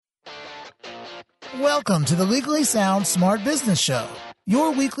Welcome to the Legally Sound Smart Business Show,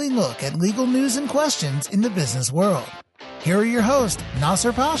 your weekly look at legal news and questions in the business world. Here are your hosts,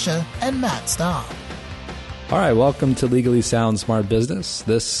 Nasser Pasha and Matt Staub. All right, welcome to Legally Sound Smart Business.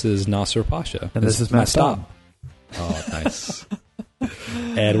 This is Nasser Pasha. And this is Matt Staub. Oh, nice.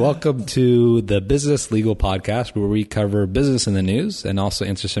 And welcome to the Business Legal Podcast, where we cover business in the news and also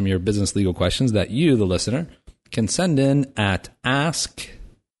answer some of your business legal questions that you, the listener, can send in at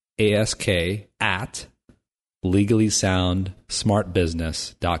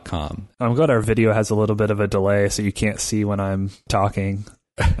legallysoundsmartbusiness.com. I'm glad our video has a little bit of a delay so you can't see when I'm talking.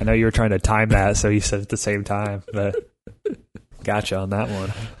 I know you were trying to time that, so you said it at the same time, but gotcha on that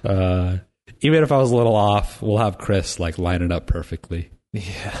one. Even if I was a little off, we'll have Chris line it up perfectly.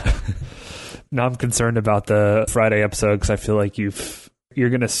 Yeah. Now I'm concerned about the Friday episode because I feel like you're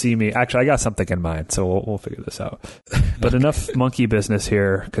going to see me. Actually, I got something in mind, so we'll figure this out. But enough monkey business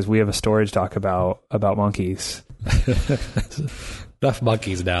here because we have a story to talk about monkeys. Enough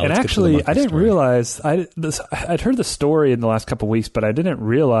monkeys now. And actually, I didn't realize I'd heard the story in the last couple of weeks, but I didn't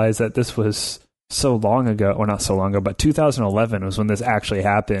realize that this was so long ago. Well, not so long ago, but 2011 was when this actually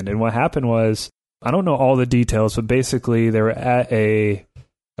happened. And what happened was, I don't know all the details, but basically they were at I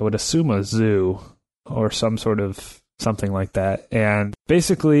would assume a zoo or some sort of something like that. And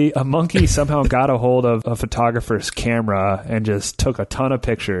basically a monkey somehow got a hold of a photographer's camera and just took a ton of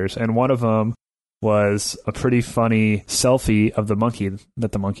pictures. And one of them was a pretty funny selfie of the monkey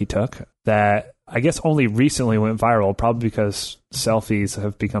that the monkey took that I guess only recently went viral, probably because selfies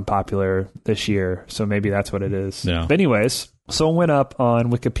have become popular this year. So maybe that's what it is. Yeah. But anyways, someone went up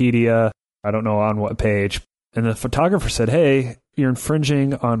on Wikipedia, I don't know on what page, and the photographer said, "Hey, you're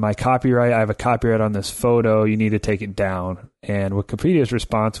infringing on my copyright. I have a copyright on this photo. You need to take it down." And Wikipedia's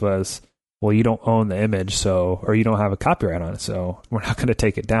response was, "Well, you don't own the image, or you don't have a copyright on it, so we're not going to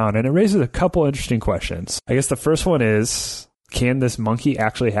take it down." And it raises a couple interesting questions. I guess the first one is, can this monkey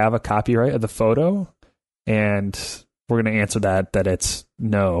actually have a copyright of the photo? And we're going to answer that it's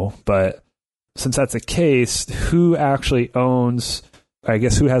no. But since that's the case, who actually owns, I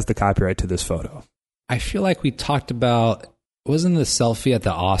guess, who has the copyright to this photo? I feel like we talked about, wasn't the selfie at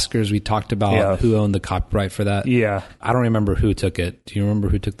the Oscars? We talked about who owned the copyright for that. Yeah. I don't remember who took it. Do you remember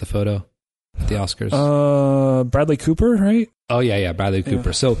who took the photo at the Oscars? Bradley Cooper, right? Oh, yeah, Bradley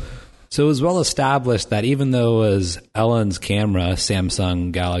Cooper. So it was well established that even though it was Ellen's camera,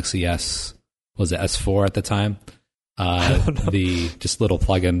 Samsung Galaxy S, was it S4 at the time? The just little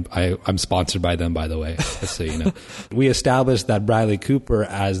plug-in. I'm sponsored by them, by the way, just so you know. We established that Bradley Cooper,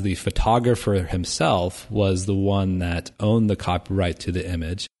 as the photographer himself, was the one that owned the copyright to the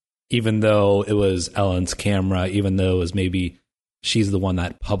image, even though it was Ellen's camera, even though it was maybe she's the one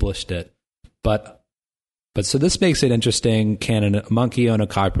that published it. But so this makes it interesting. Can a monkey own a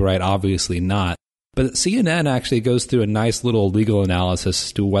copyright? Obviously not. But CNN actually goes through a nice little legal analysis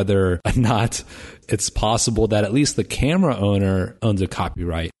as to whether or not it's possible that at least the camera owner owns a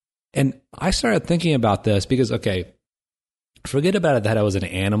copyright. And I started thinking about this because, okay, forget about it that it was an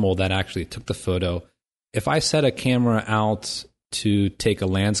animal that actually took the photo. If I set a camera out to take a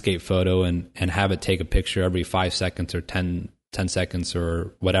landscape photo and have it take a picture every 5 seconds or 10 seconds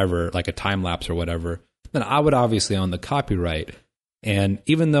or whatever, like a time lapse or whatever, then I would obviously own the copyright. And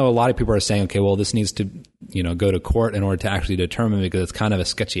even though a lot of people are saying, okay, well, this needs to, go to court in order to actually determine because it's kind of a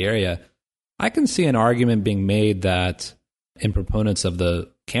sketchy area, I can see an argument being made that in proponents of the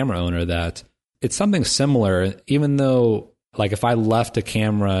camera owner that it's something similar, even though, like, if I left a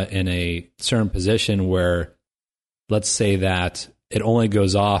camera in a certain position where, let's say that it only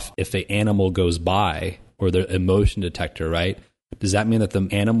goes off if the animal goes by or the emotion detector, right? Does that mean that the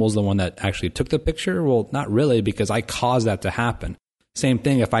animal's the one that actually took the picture? Well, not really, because I caused that to happen. Same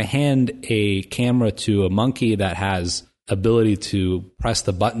thing, if I hand a camera to a monkey that has ability to press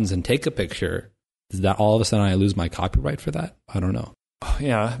the buttons and take a picture, does that all of a sudden I lose my copyright for that? I don't know.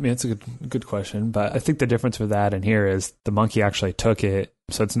 Yeah, I mean, it's a good question. But I think the difference with that and here is the monkey actually took it.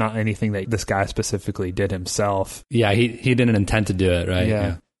 So it's not anything that this guy specifically did himself. Yeah, he didn't intend to do it, right?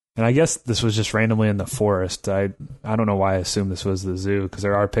 Yeah. And I guess this was just randomly in the forest. I don't know why I assumed this was the zoo because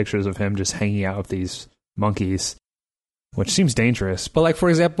there are pictures of him just hanging out with these monkeys, which seems dangerous. But like, for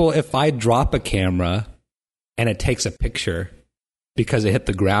example, if I drop a camera and it takes a picture because it hit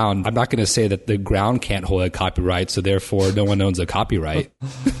the ground, I'm not going to say that the ground can't hold a copyright, so therefore no one owns a copyright.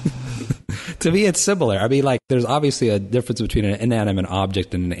 To me, it's similar. I mean, like, there's obviously a difference between an inanimate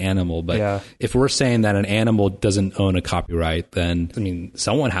object and an animal, but if we're saying that an animal doesn't own a copyright, then, I mean,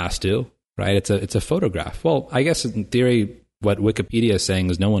 someone has to, right? It's a photograph. Well, I guess in theory, what Wikipedia is saying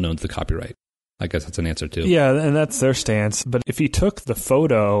is no one owns the copyright. I guess that's an answer too. Yeah, and that's their stance. But if he took the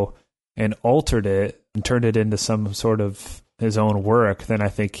photo and altered it and turned it into some sort of his own work, then I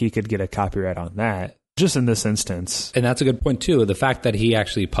think he could get a copyright on that. Just in this instance. And that's a good point, too. The fact that he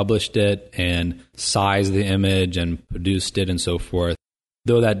actually published it and sized the image and produced it and so forth,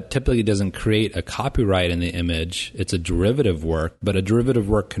 though that typically doesn't create a copyright in the image, it's a derivative work, but a derivative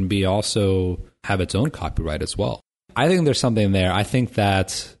work can be also have its own copyright as well. I think there's something there. I think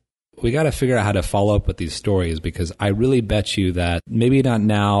that we got to figure out how to follow up with these stories, because I really bet you that maybe not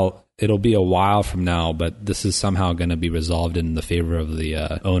now, it'll be a while from now, but this is somehow going to be resolved in the favor of the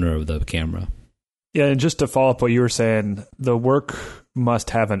owner of the camera. Yeah, and just to follow up what you were saying, the work must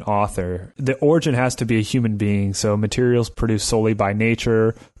have an author. The origin has to be a human being, so materials produced solely by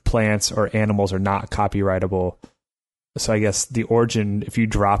nature, plants, or animals are not copyrightable. So I guess the origin, if you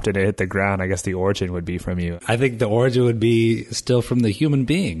dropped it and it hit the ground, I guess the origin would be from you. I think the origin would be still from the human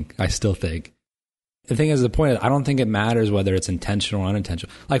being, I still think. The thing is, the point is, I don't think it matters whether it's intentional or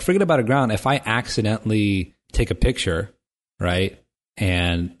unintentional. Like, forget about a ground. If I accidentally take a picture, right,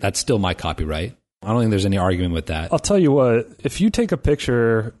 and that's still my copyright, I don't think there's any argument with that. I'll tell you what, if you take a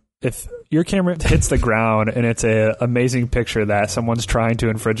picture, if your camera hits the ground and it's an amazing picture that someone's trying to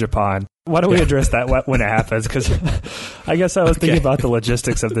infringe upon, why don't we address that when it happens? Because I guess I was thinking about the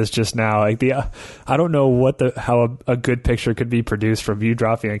logistics of this just now. Like I don't know how a good picture could be produced from you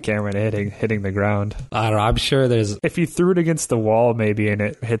dropping a camera and hitting the ground. I don't know. I'm sure there's... If you threw it against the wall maybe and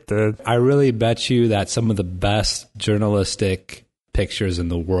it hit the... I really bet you that some of the best journalistic pictures in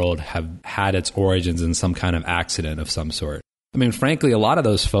the world have had its origins in some kind of accident of some sort. I mean, frankly, a lot of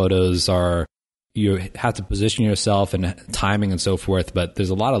those photos are, you have to position yourself and timing and so forth, but there's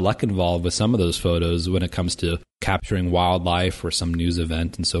a lot of luck involved with some of those photos when it comes to capturing wildlife or some news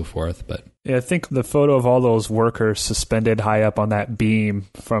event and so forth. But yeah, I think the photo of all those workers suspended high up on that beam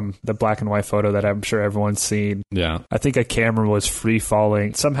from the black and white photo that I'm sure everyone's seen. Yeah. I think a camera was free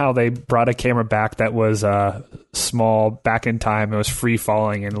falling. Somehow they brought a camera back that was small back in time. It was free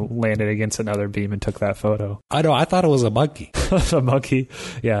falling and landed against another beam and took that photo. I know. I thought it was a monkey. A monkey.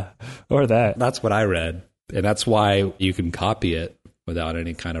 Yeah. Or that. That's what I read. And that's why you can copy it without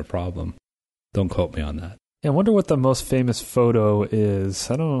any kind of problem. Don't quote me on that. I wonder what the most famous photo is.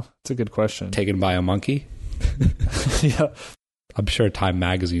 I don't know. It's a good question. Taken by a monkey? Yeah. I'm sure Time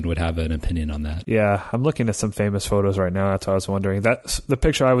Magazine would have an opinion on that. Yeah, I'm looking at some famous photos right now. That's what I was wondering. The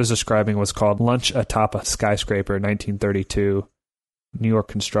picture I was describing was called Lunch Atop a Skyscraper, 1932, New York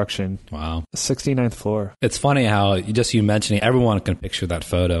construction. Wow. 69th floor. It's funny how you mentioning, everyone can picture that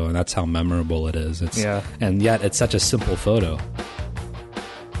photo, and that's how memorable it is. Yeah. And yet it's such a simple photo.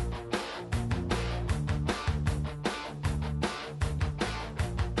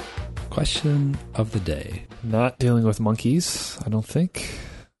 Question of the day. Not dealing with monkeys, I don't think.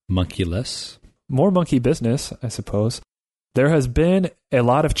 Monkeyless. More monkey business, I suppose. There has been a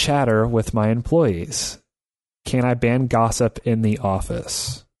lot of chatter with my employees. Can I ban gossip in the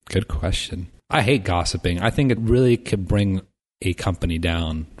office? Good question. I hate gossiping. I think it really could bring a company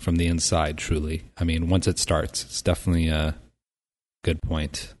down from the inside, truly. I mean, once it starts, it's definitely a good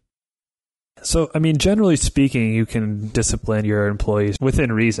point. So, I mean, generally speaking, you can discipline your employees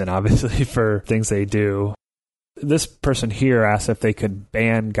within reason, obviously, for things they do. This person here asked if they could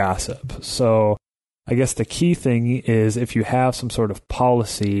ban gossip. So, I guess the key thing is if you have some sort of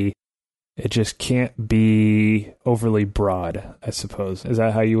policy, it just can't be overly broad, I suppose. Is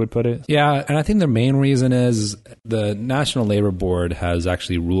that how you would put it? Yeah, and I think the main reason is the National Labor Board has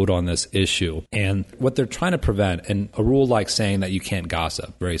actually ruled on this issue. And what they're trying to prevent, and a rule like saying that you can't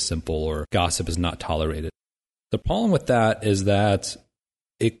gossip, very simple, or gossip is not tolerated. The problem with that is that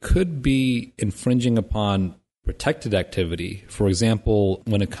it could be infringing upon protected activity. For example,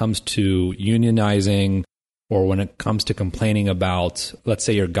 when it comes to unionizing, or when it comes to complaining about, let's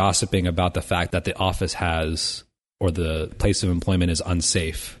say you're gossiping about the fact that the office has, or the place of employment is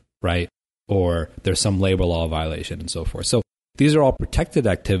unsafe, right? Or there's some labor law violation and so forth. So these are all protected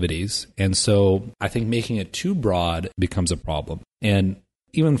activities. And so I think making it too broad becomes a problem. And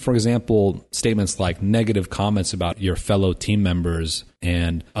even, for example, statements like negative comments about your fellow team members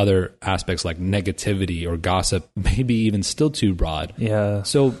and other aspects like negativity or gossip, maybe even still too broad. Yeah.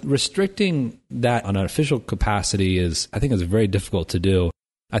 So restricting that on an official capacity I think is very difficult to do.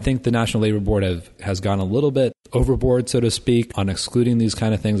 I think the National Labor Board has gone a little bit overboard, so to speak, on excluding these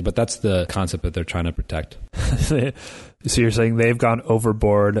kind of things, but that's the concept that they're trying to protect. So you're saying they've gone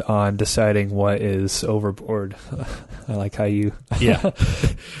overboard on deciding what is overboard. I like how you... Yeah.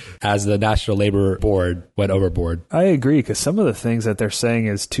 As the National Labor Board went overboard. I agree, because some of the things that they're saying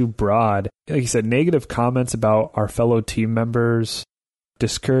is too broad. Like you said, negative comments about our fellow team members,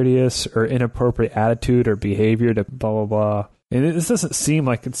 discourteous or inappropriate attitude or behavior to blah, blah, blah. And this doesn't seem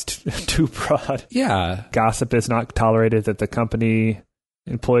like it's too broad. Yeah. Gossip is not tolerated that the company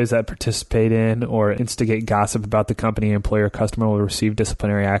employees that participate in or instigate gossip about the company, employer, customer will receive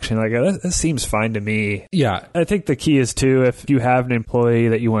disciplinary action. Like that seems fine to me. Yeah. I think the key is too, if you have an employee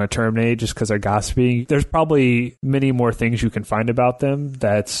that you want to terminate just because they're gossiping, there's probably many more things you can find about them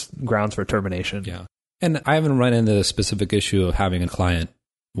that's grounds for termination. Yeah. And I haven't run into the specific issue of having a client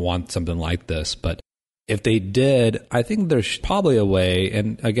want something like this, but if they did, I think there's probably a way,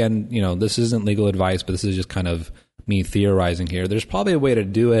 and again, this isn't legal advice, but this is just kind of me theorizing here. There's probably a way to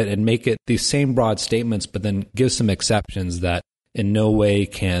do it and make it these same broad statements, but then give some exceptions that in no way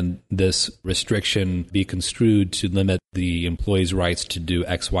can this restriction be construed to limit the employee's rights to do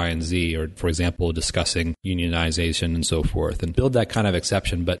X, Y, and Z, or, for example, discussing unionization and so forth, and build that kind of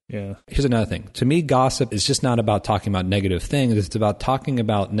exception. But here's another thing. To me, gossip is just not about talking about negative things. It's about talking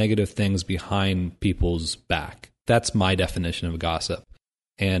about negative things behind people's back. That's my definition of gossip.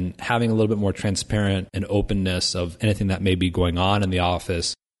 And having a little bit more transparent and openness of anything that may be going on in the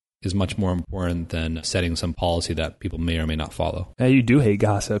office is much more important than setting some policy that people may or may not follow. Yeah, you do hate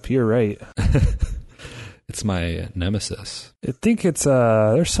gossip. You're right. It's my nemesis. I think it's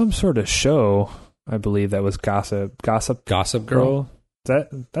there's some sort of show, I believe, that was Gossip Girl.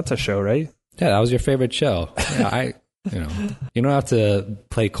 That's a show, right? Yeah, that was your favorite show. Yeah, you don't have to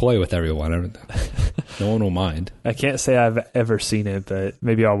play coy with everyone. No one will mind. I can't say I've ever seen it, but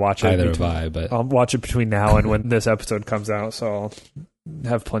maybe I'll watch it. Either have I, but I'll watch it between now and when this episode comes out, so I'll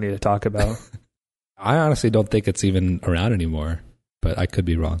have plenty to talk about. I honestly don't think it's even around anymore, but I could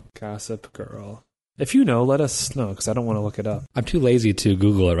be wrong. Gossip Girl. If you know, let us know, because I don't want to look it up. I'm too lazy to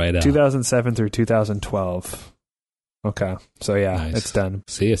Google it right now. 2007 through 2012. Okay, so yeah, nice. It's done.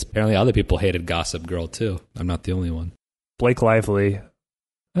 See, apparently other people hated Gossip Girl too. I'm not the only one. Blake Lively.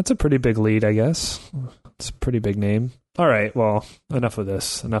 That's a pretty big lead, I guess. It's a pretty big name. All right, well, enough of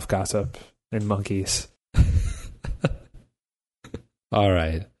this. Enough gossip and monkeys. All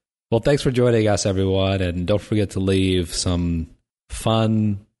right. Well, thanks for joining us, everyone. And don't forget to leave some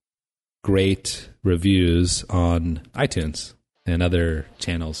fun, great reviews on iTunes and other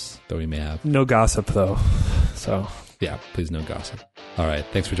channels that we may have. No gossip, though. So, yeah, please no gossip. All right.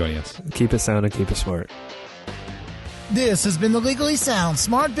 Thanks for joining us. Keep it sound and keep it smart. This has been the Legally Sound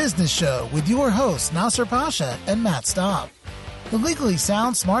Smart Business Show with your hosts, Nasser Pasha and Matt Staub. The Legally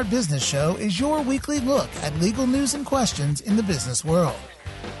Sound Smart Business Show is your weekly look at legal news and questions in the business world.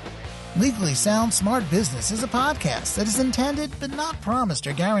 Legally Sound Smart Business is a podcast that is intended but not promised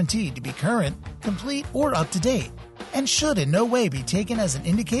or guaranteed to be current, complete, or up to date, and should in no way be taken as an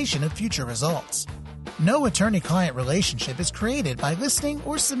indication of future results. No attorney-client relationship is created by listening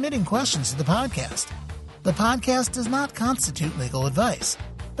or submitting questions to the podcast. The podcast does not constitute legal advice,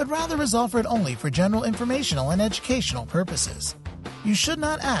 but rather is offered only for general informational and educational purposes. You should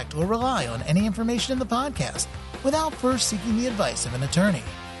not act or rely on any information in the podcast without first seeking the advice of an attorney.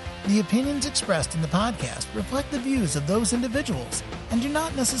 The opinions expressed in the podcast reflect the views of those individuals and do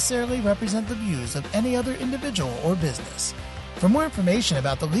not necessarily represent the views of any other individual or business. For more information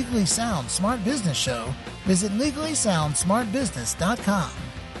about the Legally Sound Smart Business Show, visit LegallySoundSmartBusiness.com.